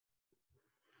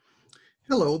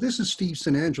Hello, this is Steve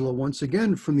Sanangelo once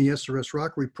again from the SRS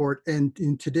Rock Report, and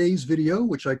in today's video,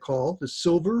 which I call the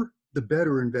Silver, the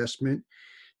Better Investment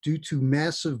Due to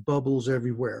Massive Bubbles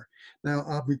Everywhere. Now,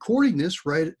 I'm recording this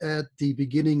right at the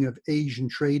beginning of Asian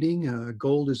trading.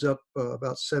 Gold is up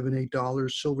about $7, $8,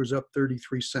 silver's up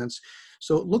 33 cents.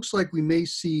 So it looks like we may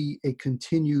see a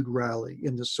continued rally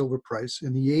in the silver price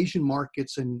in the Asian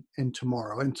markets and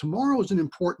tomorrow. And tomorrow is an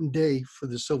important day for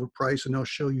the silver price, and I'll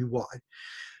show you why.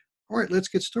 All right, let's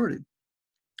get started.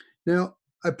 Now,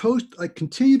 I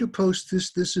continue to post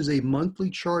this. This is a monthly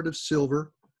chart of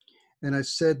silver, and I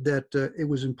said that it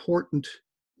was important.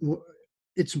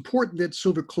 It's important that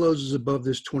silver closes above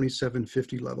this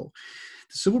 2750 level.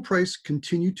 The silver price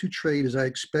continued to trade as I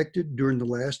expected during the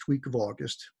last week of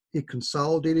August. It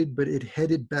consolidated, but it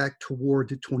headed back toward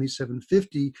the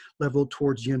 2750 level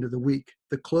towards the end of the week.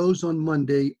 The close on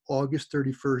Monday, August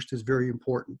 31st, is very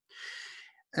important.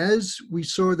 As we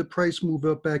saw the price move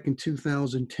up back in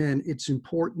 2010, it's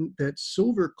important that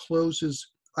silver closes,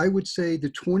 I would say the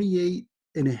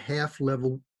 28.5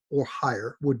 level or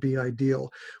higher would be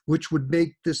ideal, which would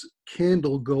make this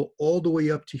candle go all the way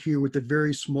up to here with a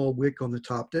very small wick on the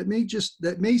top. That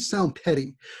may sound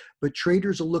petty, but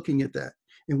traders are looking at that.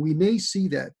 And we may see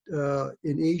that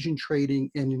in Asian trading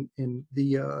and in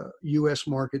the U.S.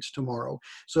 markets tomorrow.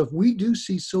 So if we do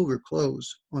see silver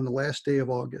close on the last day of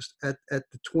August at the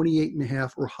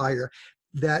 28.5 or higher,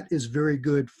 that is very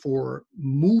good for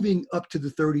moving up to the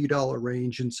 $30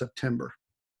 range in September.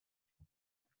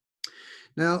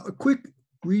 Now, a quick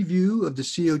review of the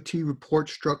COT report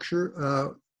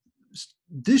structure.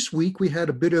 This week, we had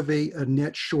a bit of a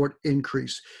net short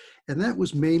increase. And that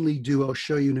was mainly due, I'll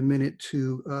show you in a minute,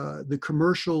 to the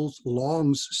commercials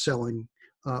longs selling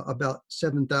about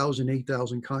 7,000,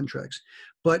 8,000 contracts.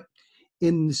 But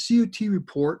in the COT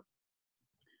report,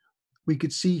 we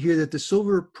could see here that the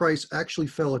silver price actually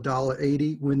fell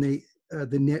 $1.80 when the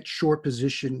net short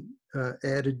position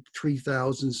added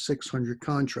 3,600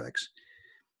 contracts.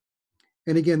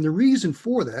 And again, the reason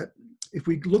for that, if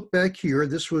we look back here,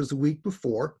 this was the week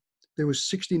before, there was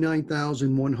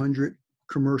 69,100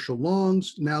 commercial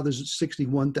longs. Now there's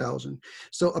 61,000.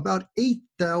 So about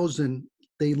 8,000,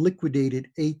 they liquidated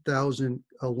 8,000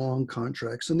 long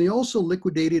contracts. And they also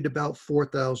liquidated about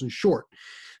 4,000 short.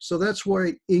 So that's why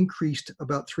it increased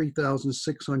about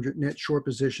 3,600 net short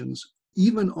positions,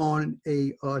 even on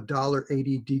a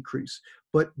 $1.80 decrease.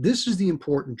 But this is the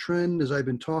important trend, as I've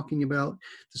been talking about.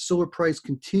 The silver price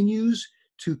continues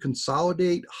to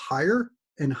consolidate higher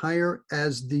and higher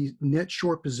as the net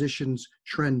short positions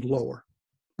trend lower,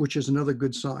 which is another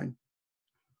good sign.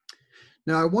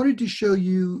 Now, I wanted to show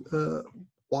you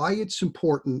why it's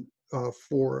important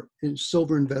for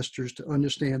silver investors to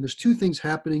understand there's two things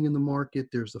happening in the market.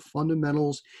 There's the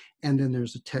fundamentals, and then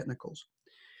there's the technicals.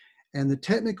 And the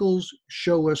technicals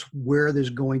show us where there's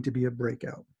going to be a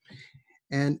breakout.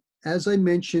 And as I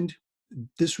mentioned,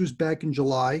 this was back in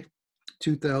July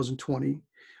 2020,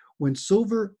 when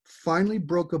silver finally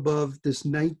broke above this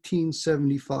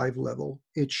 1975 level.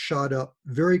 It shot up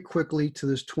very quickly to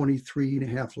this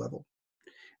 23.5 level.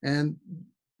 And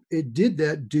it did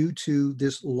that due to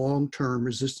this long-term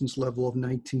resistance level of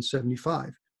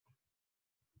 1975.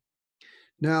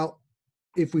 Now,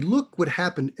 if we look what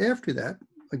happened after that,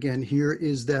 again, here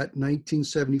is that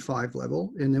 1975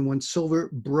 level. And then when silver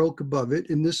broke above it,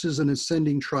 and this is an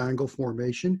ascending triangle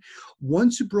formation,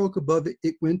 once it broke above it,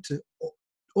 it went to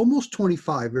almost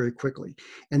 25 very quickly.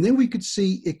 And then we could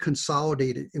see it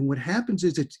consolidated. And what happens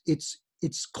is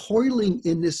it's coiling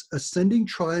in this ascending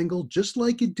triangle, just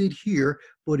like it did here,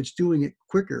 but it's doing it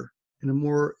quicker in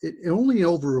only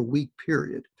over a week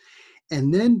period.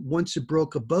 And then once it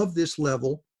broke above this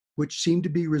level, which seemed to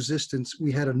be resistance,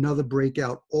 we had another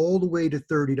breakout all the way to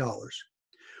 $30.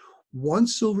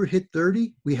 Once silver hit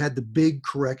 30, we had the big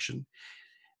correction.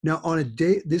 Now on a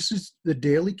day, this is the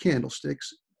daily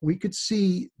candlesticks, we could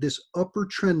see this upper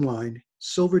trend line.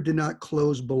 Silver did not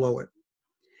close below it.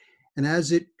 And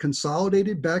as it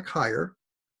consolidated back higher,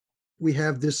 we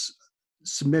have this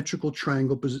symmetrical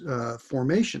triangle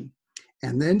formation.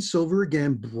 And then silver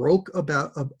again broke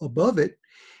above it.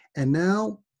 And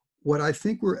now what I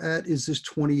think we're at is this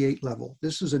 28 level.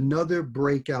 This is another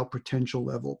breakout potential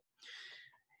level.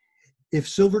 If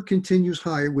silver continues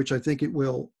higher, which I think it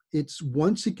will, it's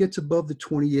once it gets above the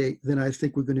 28, then I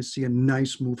think we're going to see a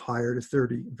nice move higher to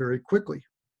 30 very quickly.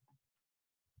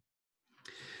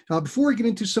 Now, before I get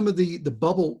into some of the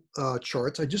bubble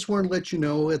charts, I just want to let you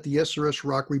know at the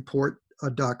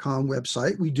SRSRockReport.com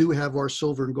website, we do have our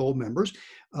silver and gold members.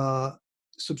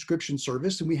 subscription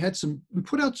service, and we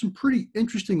put out some pretty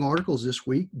interesting articles this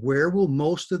week. Where will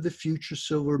most of the future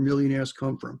silver millionaires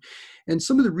come from? And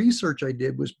some of the research I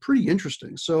did was pretty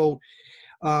interesting. So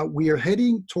we are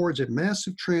heading towards a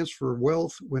massive transfer of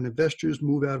wealth when investors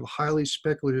move out of highly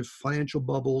speculative financial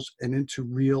bubbles and into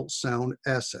real sound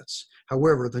assets.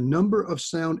 However, the number of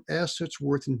sound assets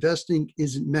worth investing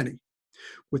isn't many.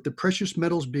 With the precious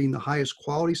metals being the highest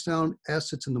quality sound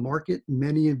assets in the market,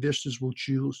 many investors will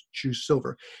choose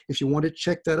silver. If you want to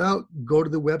check that out, go to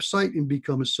the website and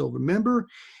become a silver member.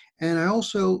 And I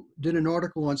also did an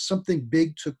article on something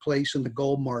big took place in the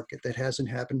gold market that hasn't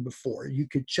happened before. You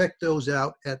could check those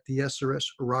out at the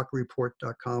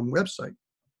srsrockerreport.com website.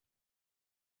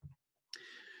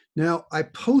 Now, I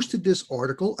posted this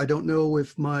article. I don't know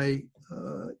if my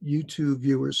YouTube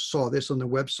viewers saw this on the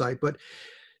website, but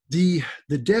the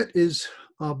debt is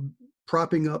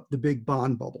propping up the big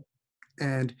bond bubble.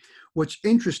 And what's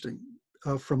interesting,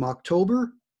 from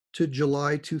October to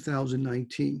July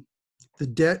 2019, the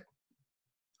debt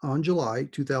on July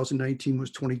 2019 was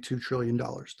 $22 trillion,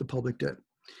 the public debt.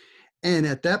 And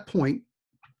at that point,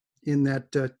 in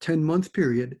that 10-month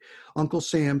period, Uncle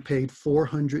Sam paid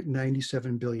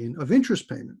 $497 billion of interest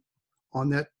payment on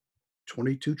that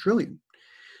 $22 trillion.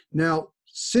 Now,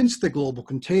 since the global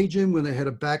contagion, when they had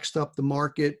to backstop the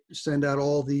market, send out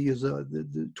all the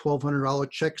 $1,200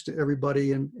 checks to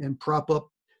everybody and prop up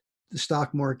the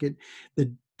stock market,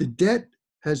 the debt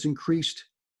has increased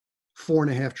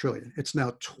 $4.5 trillion. It's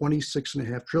now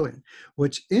 $26.5 trillion.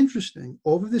 What's interesting,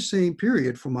 over the same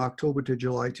period from October to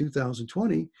July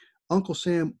 2020, Uncle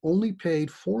Sam only paid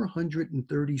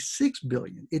 $436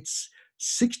 billion. It's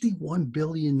 $61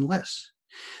 billion less.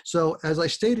 So as I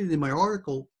stated in my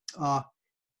article,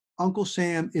 Uncle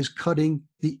Sam is cutting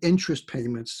the interest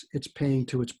payments it's paying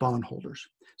to its bondholders.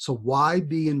 So why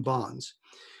be in bonds?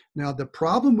 Now, the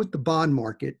problem with the bond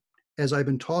market, as I've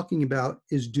been talking about,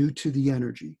 is due to the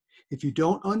energy. If you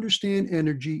don't understand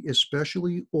energy,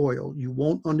 especially oil, you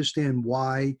won't understand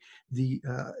why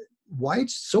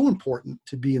it's so important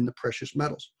to be in the precious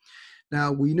metals.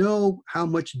 Now, we know how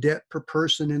much debt per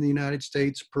person in the United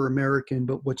States per American,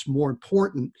 but what's more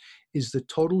important is the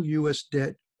total U.S.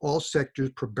 debt, all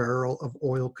sectors per barrel of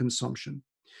oil consumption.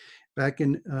 Back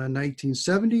in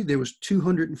 1970, there was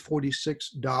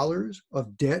 $246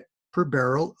 of debt per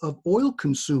barrel of oil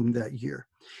consumed that year.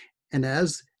 And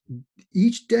as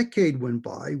each decade went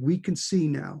by, we can see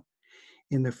now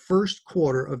in the first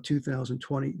quarter of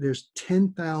 2020, there's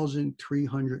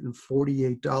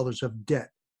 $10,348 of debt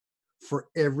for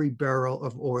every barrel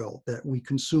of oil that we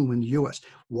consume in the US.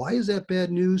 Why is that bad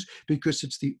news? Because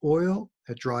it's the oil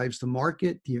that drives the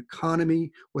market, the economy.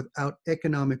 Without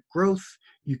economic growth,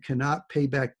 you cannot pay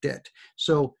back debt.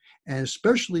 So, and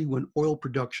especially when oil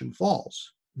production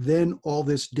falls, then all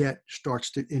this debt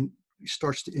starts to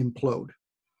implode.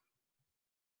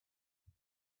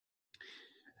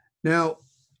 Now,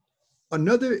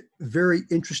 another very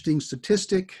interesting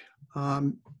statistic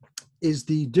is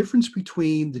the difference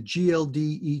between the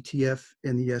GLD ETF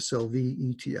and the SLV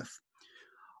ETF.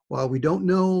 While we don't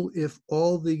know if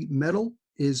all the metal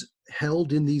is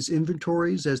held in these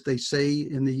inventories, as they say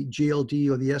in the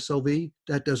GLD or the SLV,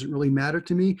 that doesn't really matter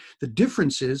to me. The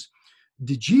difference is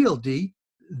the GLD,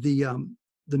 the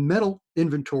metal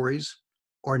inventories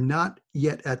are not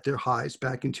yet at their highs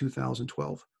back in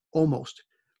 2012, almost.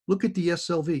 Look at the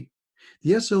SLV.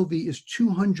 The SLV is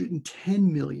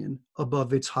 210 million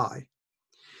above its high.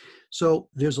 So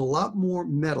there's a lot more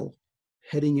metal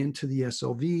heading into the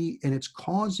SLV, and it's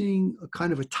causing a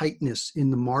kind of a tightness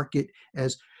in the market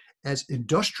as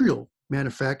industrial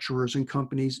manufacturers and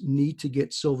companies need to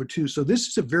get silver too. So this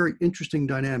is a very interesting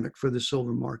dynamic for the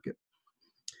silver market.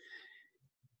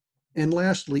 And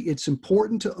lastly, it's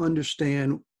important to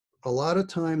understand, a lot of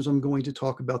times I'm going to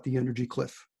talk about the energy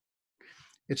cliff.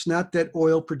 It's not that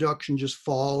oil production just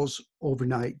falls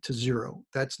overnight to zero.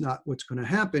 That's not what's going to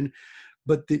happen.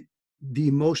 But the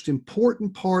most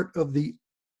important part of the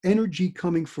energy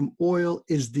coming from oil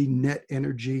is the net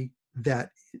energy that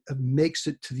makes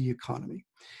it to the economy.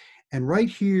 And right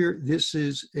here, this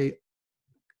is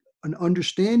an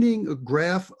understanding, a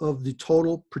graph of the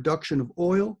total production of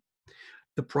oil.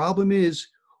 The problem is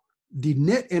the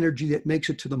net energy that makes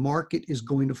it to the market is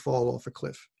going to fall off a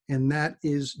cliff. And that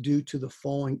is due to the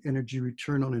falling energy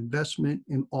return on investment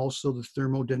and also the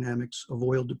thermodynamics of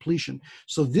oil depletion.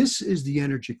 So this is the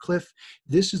energy cliff.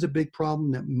 This is a big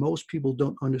problem that most people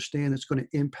don't understand. It's going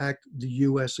to impact the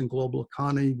US and global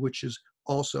economy, which is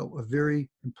also a very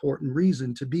important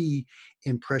reason to be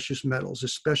in precious metals,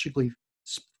 especially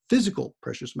physical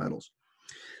precious metals.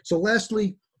 So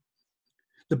lastly,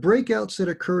 The breakouts that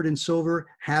occurred in silver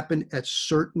happened at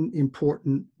certain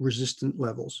important resistant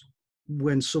levels.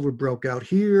 When silver broke out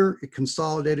here, it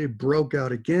consolidated, broke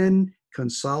out again,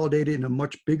 consolidated in a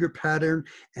much bigger pattern,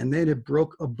 and then it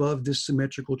broke above this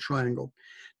symmetrical triangle.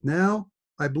 Now,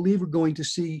 I believe we're going to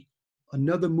see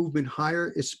another movement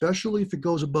higher, especially if it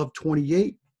goes above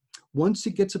 28. Once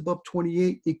it gets above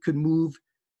 28, it could move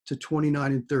to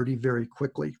 29 and 30 very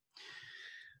quickly.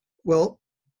 Well,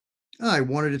 I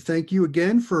wanted to thank you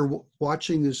again for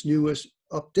watching this newest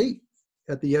update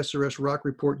at the SRS Rock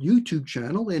Report YouTube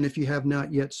channel. And if you have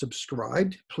not yet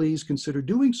subscribed, please consider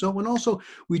doing so. And also,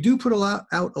 we do put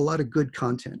out a lot of good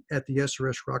content at the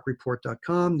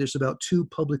SRSRockReport.com. There's about 2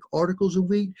 public articles a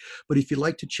week. But if you'd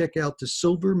like to check out the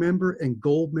silver member and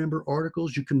gold member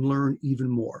articles, you can learn even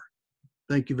more.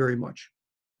 Thank you very much.